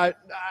 I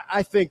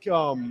think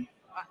the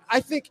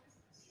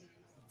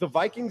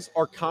Vikings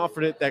are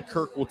confident that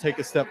Kirk will take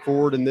a step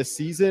forward in this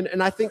season,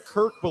 and I think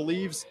Kirk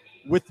believes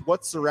with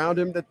what's around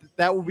him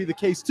that will be the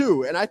case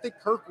too. And I think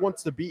Kirk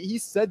wants to be. He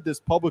said this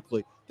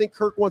publicly. I think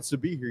Kirk wants to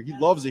be here. He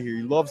loves it here.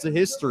 He loves the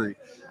history.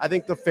 I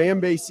think the fan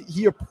base,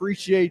 he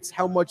appreciates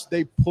how much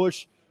they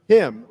push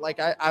him. Like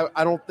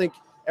I don't think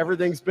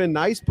everything's been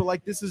nice, but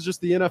like this is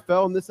just the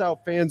NFL and this is how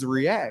fans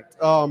react.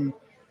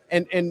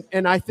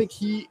 And I think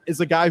he is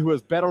a guy who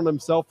has bet on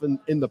himself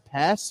in the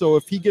past. So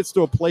if he gets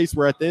to a place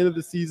where at the end of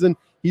the season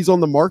he's on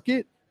the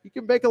market, he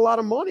can make a lot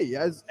of money,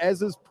 as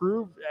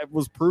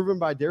was proven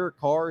by Derek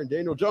Carr and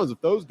Daniel Jones.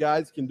 If those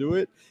guys can do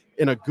it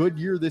in a good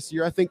year this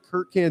year, I think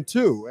Kurt can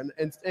too.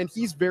 And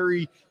he's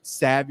very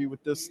savvy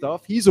with this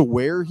stuff. He's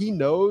aware. He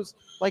knows.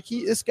 Like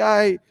this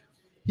guy,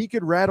 he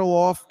could rattle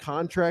off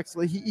contracts.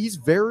 Like he's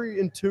very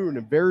in tune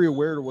and very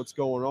aware of what's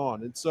going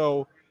on. And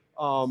so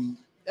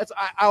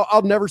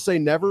I'll never say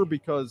never,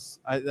 because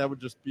that would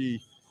just be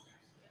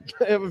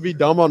it would be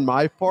dumb on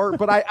my part.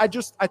 But I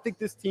think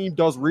this team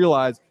does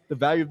realize the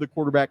value of the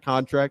quarterback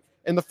contract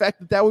and the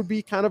fact that would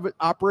be kind of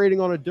operating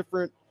on in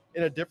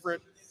a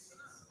different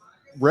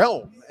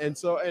realm. And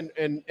so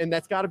and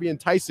that's got to be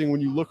enticing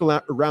when you look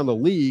around the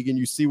league and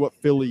you see what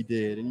Philly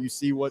did and you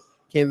see what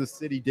Kansas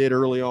City did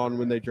early on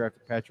when they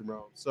drafted Patrick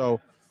Mahomes. So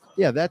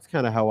yeah, that's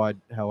kind of how I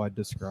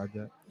describe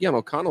that. Yeah, and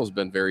O'Connell's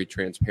been very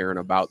transparent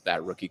about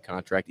that rookie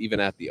contract, even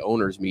at the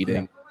owners'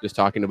 meeting, just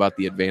talking about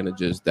the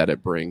advantages that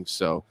it brings.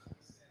 So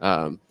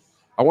I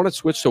want to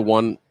switch to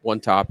one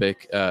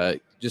topic,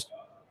 just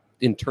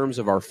in terms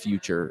of our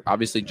future.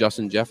 Obviously,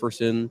 Justin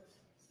Jefferson.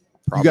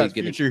 You guys'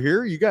 future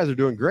here. You guys are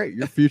doing great.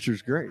 Your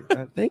future's great.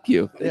 Thank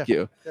you.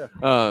 Yeah.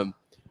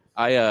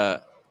 Are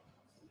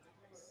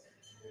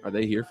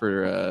they here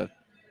for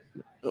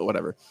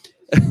whatever?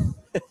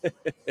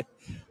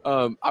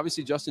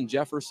 Obviously, Justin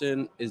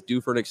Jefferson is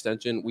due for an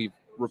extension. We've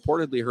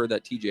reportedly heard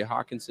that TJ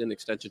Hawkinson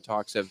extension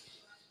talks have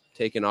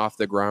taken off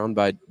the ground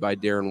by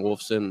Darren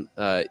Wolfson.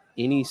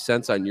 Any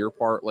sense on your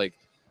part? Like,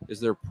 is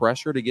there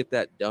pressure to get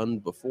that done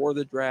before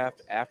the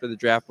draft, after the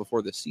draft,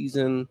 before the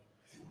season?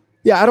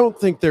 Yeah, I don't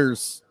think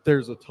there's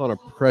a ton of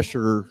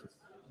pressure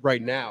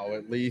right now,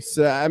 at least.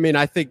 I mean,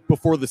 I think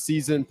before the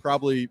season,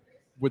 probably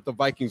with the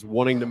Vikings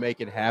wanting to make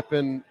it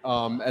happen,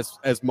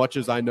 as much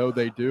as I know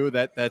they do,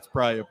 that's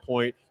probably a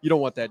point. You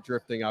don't want that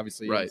drifting,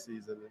 obviously, in the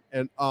season.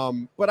 And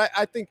but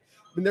I think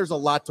there's a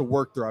lot to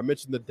work through. I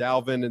mentioned the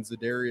Dalvin and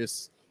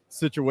Za'Darius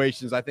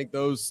situations. I think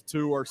those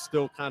two are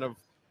still kind of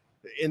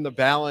in the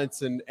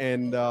balance, and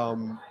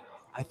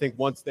I think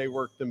once they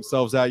work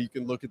themselves out, you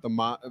can look at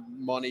the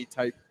money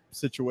type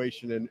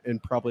situation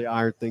and probably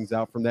iron things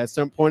out from that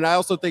standpoint. I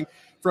also think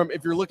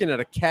if you're looking at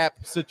a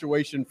cap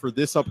situation for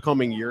this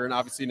upcoming year, and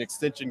obviously an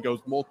extension goes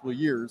multiple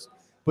years,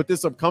 but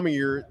this upcoming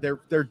year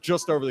they're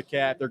just over the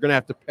cap. They're going to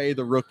have to pay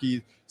the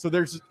rookie. So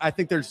I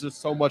think there's just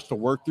so much to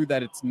work through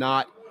that it's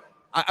not.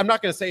 I'm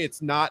not going to say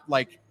it's not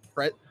like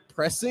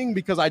pressing,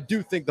 because I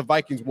do think the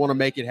Vikings want to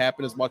make it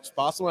happen as much as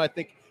possible. And I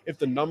think if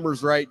the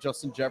number's right,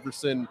 Justin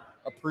Jefferson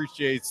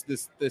appreciates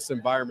this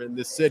environment in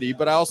this city,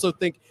 but I also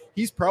think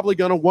he's probably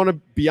going to want to,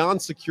 beyond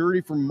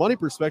security from a money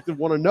perspective,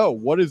 want to know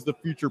what is the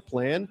future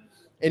plan.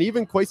 And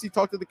even Kwesi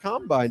talked at the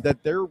combine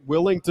that they're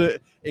willing to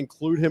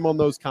include him on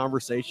those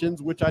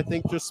conversations, which I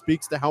think just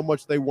speaks to how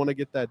much they want to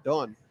get that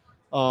done.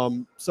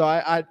 So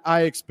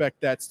I expect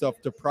that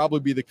stuff to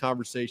probably be the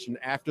conversation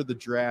after the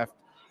draft,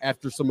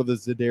 after some of the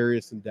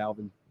Za'Darius and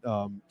Dalvin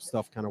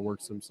stuff kind of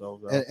works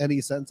themselves out.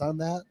 Any sense on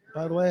that,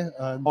 by the way?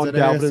 On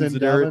Dalvin and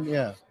Za'Darius?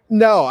 Yeah.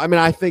 No, I mean,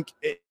 I think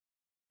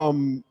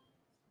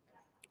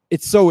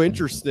it's so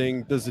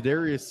interesting, the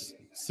Za'Darius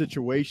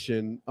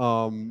situation.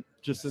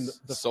 Just in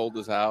the sold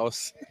his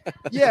house.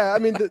 Yeah, I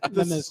mean,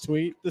 this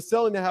tweet, the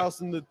selling the house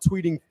and the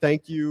tweeting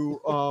thank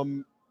you. I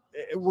mean,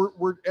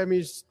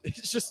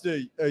 it's just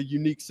a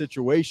unique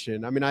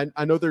situation. I mean,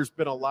 I know there's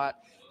been a lot.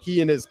 He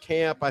and his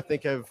camp, I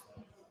think, have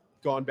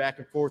gone back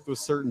and forth with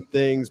certain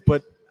things,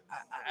 but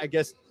I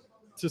guess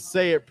to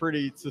say it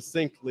pretty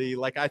succinctly,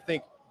 like, I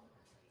think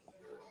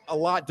a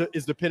lot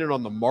is dependent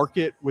on the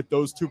market with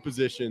those two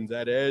positions,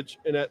 at edge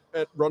and at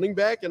running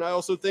back. And I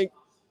also think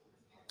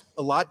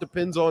a lot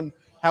depends on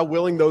how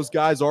willing those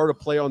guys are to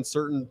play on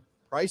certain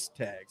price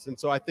tags. And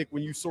so I think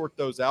when you sort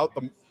those out,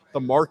 the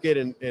market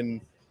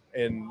and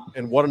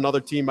what another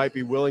team might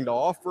be willing to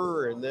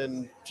offer, and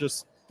then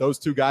just those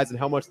two guys and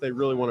how much they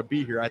really want to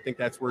be here, I think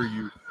that's where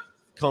you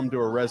come to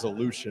a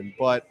resolution.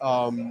 But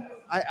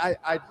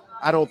I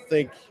don't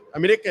think, I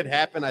mean, it could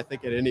happen, I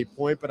think, at any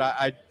point, but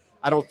I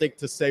don't think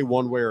to say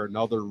one way or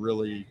another,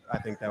 really, I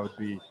think that would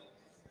be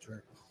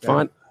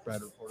fun.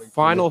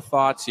 Final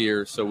thoughts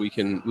here, so we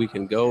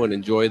can go and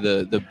enjoy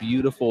the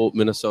beautiful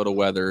Minnesota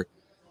weather.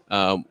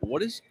 Do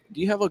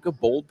you have like a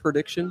bold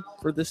prediction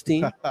for this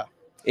team?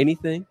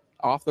 Anything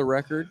off the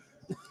record?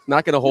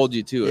 Not going to hold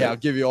you to it. Yeah, I'll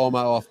give you all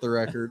my off the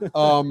record.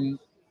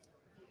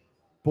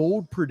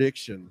 Bold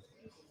prediction.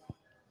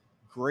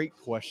 Great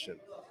question.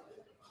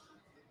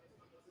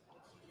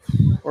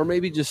 Or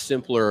maybe just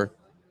simpler.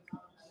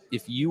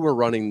 If you were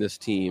running this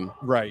team,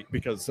 right?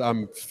 Because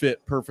I'm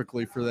fit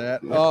perfectly for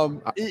that. No,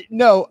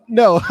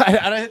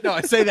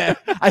 I say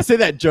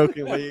that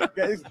jokingly,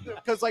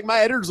 because like my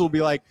editors will be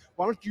like,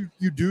 "Why don't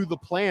you do the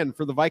plan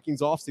for the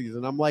Vikings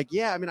offseason?" I'm like,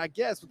 "Yeah, I mean, I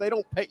guess, but they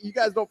don't pay. You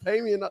guys don't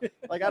pay me enough.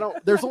 Like, I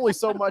don't. There's only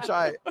so much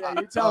Yeah,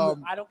 you tell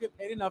me I don't get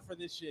paid enough for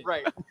this shit.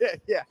 Right?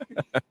 Yeah.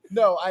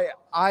 No,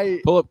 I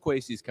pull up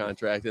Kwesi's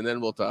contract and then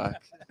we'll talk.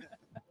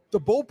 the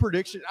bold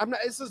prediction. I'm not.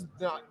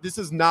 This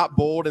is not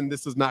bold, and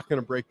this is not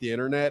going to break the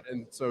internet.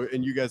 And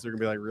you guys are going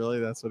to be like, really?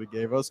 That's what it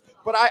gave us.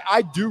 But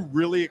I do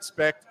really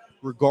expect,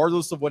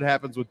 regardless of what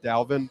happens with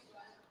Dalvin,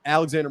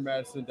 Alexander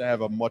Madison to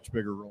have a much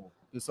bigger role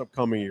this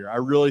upcoming year. I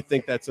really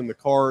think that's in the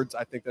cards.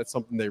 I think that's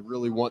something they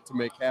really want to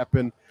make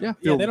happen. Yeah,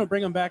 they don't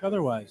bring him back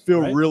otherwise.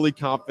 Feel really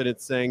confident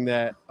saying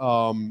that.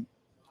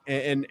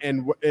 And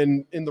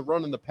in the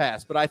run in the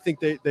past, but I think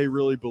they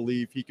really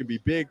believe he can be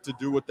big to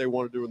do what they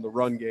want to do in the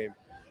run game.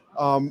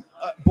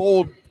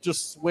 Bold,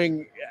 just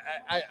swing.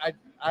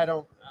 I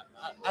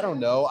don't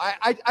know.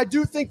 I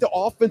do think the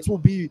offense will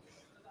be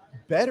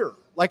better.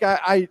 Like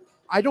I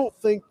don't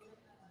think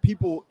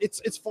people.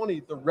 It's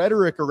funny, the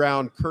rhetoric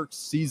around Kirk's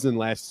season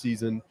last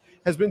season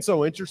has been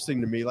so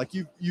interesting to me. Like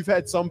you've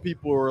had some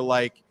people who are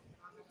like,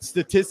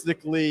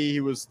 statistically, he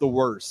was the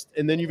worst.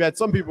 And then you've had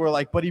some people who are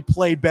like, but he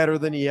played better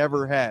than he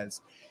ever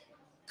has.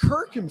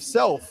 Kirk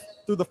himself,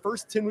 through the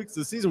first 10 weeks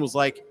of the season, was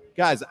like,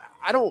 guys,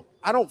 I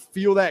don't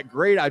feel that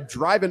great. I'm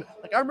driving.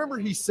 Like, I remember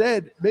he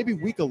said maybe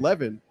week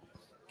 11,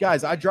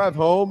 guys, I drove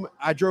home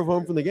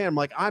from the game. I'm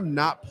like, I'm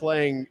not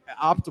playing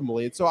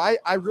optimally. And so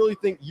I really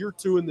think year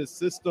 2 in this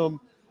system,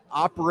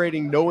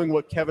 operating, knowing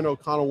what Kevin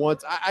O'Connell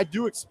wants, I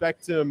do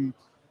expect him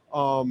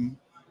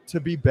to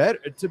be better,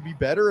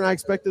 and I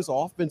expect this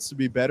offense to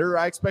be better.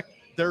 I expect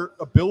their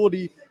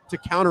ability to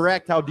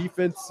counteract how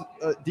defense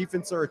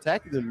are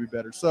attacking them to be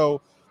better.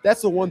 So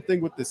that's the one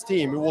thing with this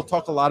team. And we'll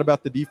talk a lot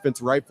about the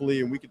defense, rightfully,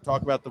 and we can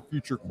talk about the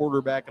future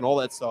quarterback and all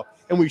that stuff,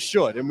 and we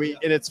should, and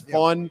it's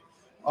fun.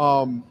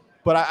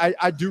 But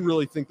I do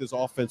really think this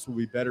offense will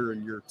be better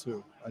in year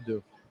 2. I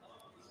do.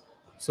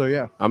 So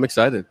yeah, I'm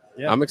excited.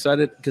 Yeah. I'm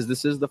excited because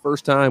this is the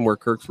first time where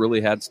Kirk's really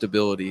had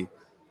stability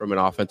from an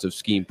offensive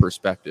scheme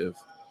perspective.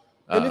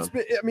 And it's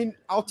been, I mean,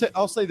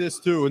 I'll say this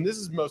too, and this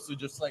is mostly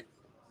just like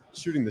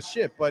shooting the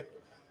shit, but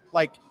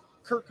like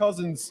Kirk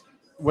Cousins,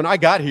 when I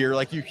got here,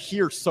 like you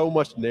hear so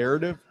much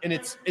narrative, and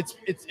it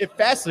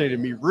fascinated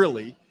me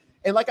really.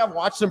 And like I've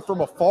watched him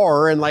from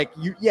afar, and like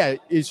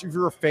if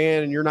you're a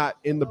fan and you're not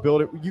in the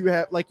building, you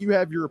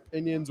have your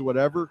opinions or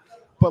whatever.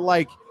 But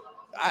like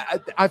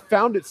I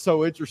found it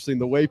so interesting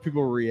the way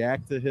people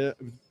react to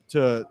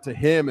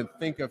him and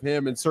think of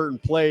him in certain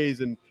plays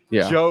and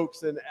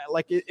jokes, and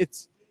like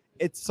it's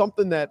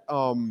something that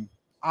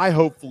I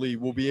hopefully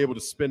will be able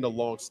to spend a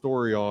long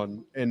story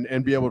on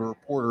and be able to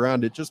report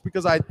around it, just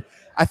because I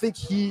think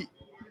he,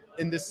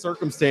 in this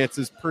circumstance,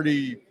 is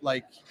pretty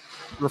like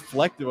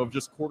reflective of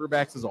just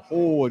quarterbacks as a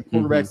whole and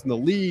quarterbacks in the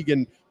league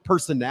and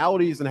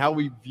personalities and how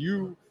we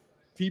view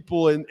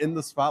people in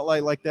the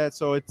spotlight like that.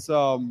 So it's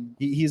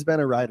he's been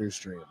a writer's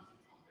dream.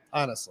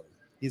 Honestly,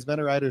 he's been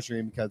a writer's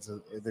dream because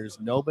there's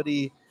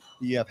nobody.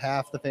 You have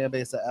half the fan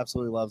base that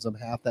absolutely loves him,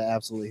 half that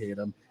absolutely hate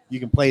him. You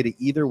can play it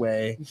either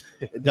way.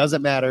 It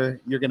doesn't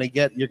matter. You're gonna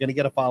get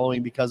a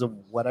following because of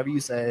whatever you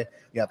say.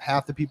 You have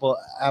half the people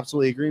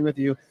absolutely agreeing with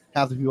you,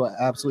 half the people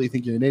absolutely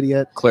think you're an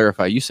idiot.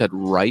 Clarify. You said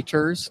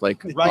writers,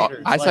 like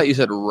writers. I thought you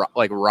said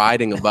like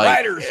riding a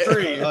bike. Writers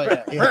dream.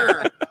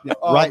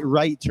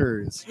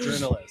 Writers,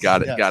 journalists.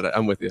 Got it.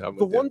 I'm with you.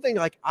 The one thing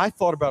like I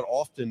thought about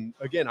often.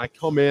 Again, I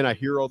come in, I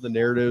hear all the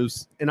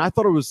narratives, and I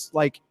thought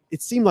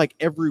it seemed like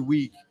every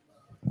week,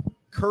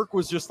 Kirk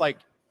was just like.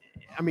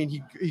 I mean,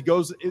 he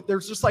goes.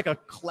 There's just like a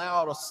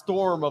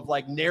storm of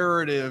like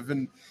narrative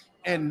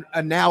and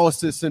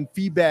analysis and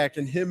feedback,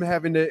 and him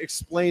having to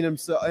explain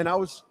himself.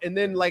 And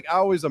then like I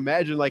always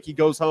imagine like he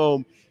goes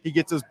home, he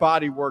gets his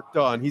body work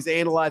done, he's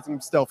analyzing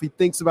himself, he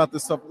thinks about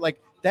this stuff like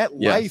that.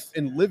 Life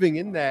and living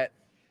in that.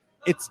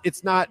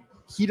 It's not.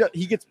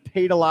 He gets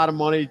paid a lot of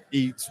money.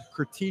 He's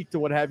critiqued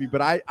and what have you.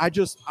 But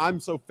I'm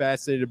so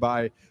fascinated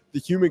by the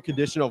human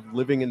condition of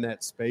living in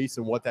that space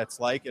and what that's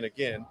like. And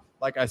again,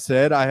 like I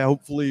said, I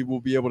hopefully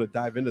will be able to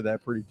dive into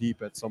that pretty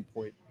deep at some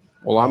point.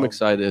 Well, I'm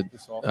excited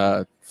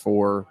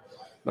for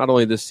not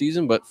only this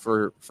season, but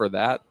for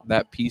that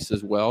piece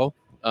as well.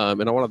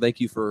 And I want to thank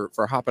you for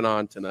hopping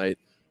on tonight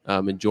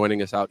and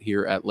joining us out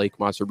here at Lake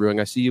Monster Brewing.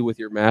 I see you with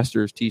your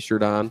Masters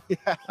t-shirt on.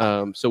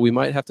 Yeah. So we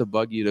might have to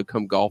bug you to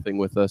come golfing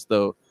with us,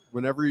 though.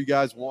 Whenever you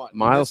guys want.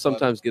 Miles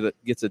sometimes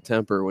gets a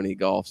temper when he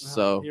golfs.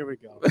 So here we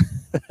go.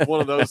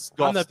 One of those.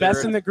 I'm the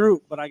best in the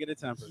group, but I get a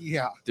temper.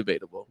 Yeah,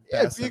 debatable.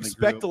 Yeah, if you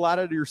expect a lot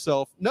out of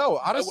yourself, no.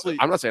 Honestly,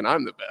 I'm not saying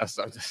I'm the best.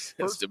 I'm just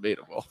it's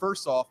debatable.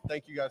 First off,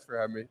 thank you guys for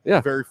having me.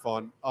 Yeah, very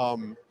fun.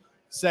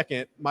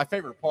 Second, my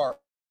favorite part.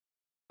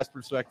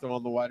 Perspective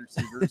on the wide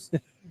receivers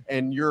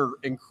and your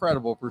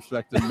incredible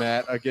perspective,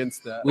 Matt,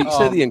 against that. We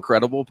say the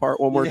incredible part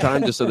one more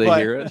time just so they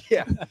hear it.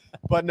 Yeah,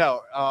 but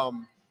no,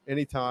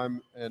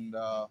 anytime, and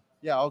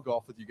I'll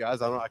golf with you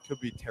guys. I don't know. I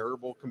could be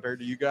terrible compared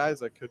to you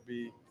guys. I could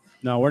be.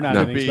 No, we're not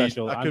anything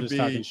special. I'm just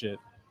talking shit.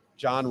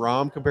 John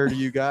Rahm compared to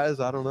you guys.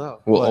 I don't know.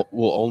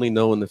 We'll only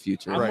know in the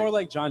future. I'm more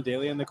like John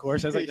Daly in the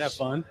course. I was like that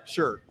fun.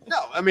 Sure. No,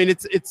 I mean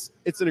it's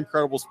an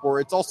incredible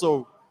sport. It's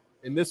also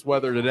in this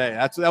weather today.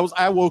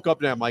 I woke up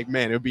and I'm like,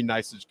 man, it would be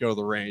nice to just go to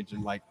the range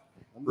and like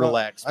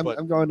relax. I'm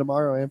going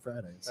tomorrow and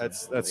Friday. So.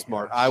 That's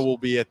smart. I will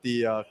be at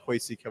the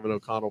Kevin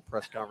O'Connell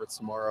press conference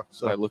tomorrow.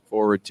 So I look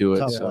forward to it.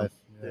 Tough so. life.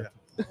 Yeah.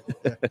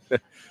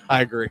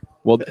 I agree.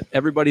 Well,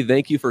 everybody,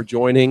 thank you for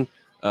joining.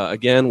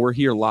 Again, we're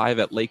here live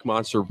at Lake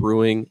Monster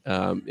Brewing.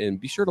 And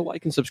be sure to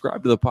like and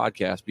subscribe to the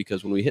podcast,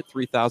 because when we hit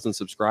 3,000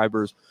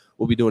 subscribers,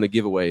 we'll be doing a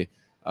giveaway,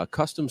 a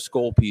custom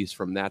skull piece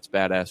from That's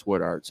Badass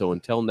Wood Art. So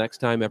until next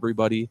time,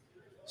 everybody,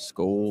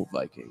 Skol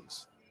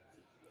Vikings.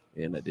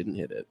 And I didn't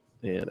hit it.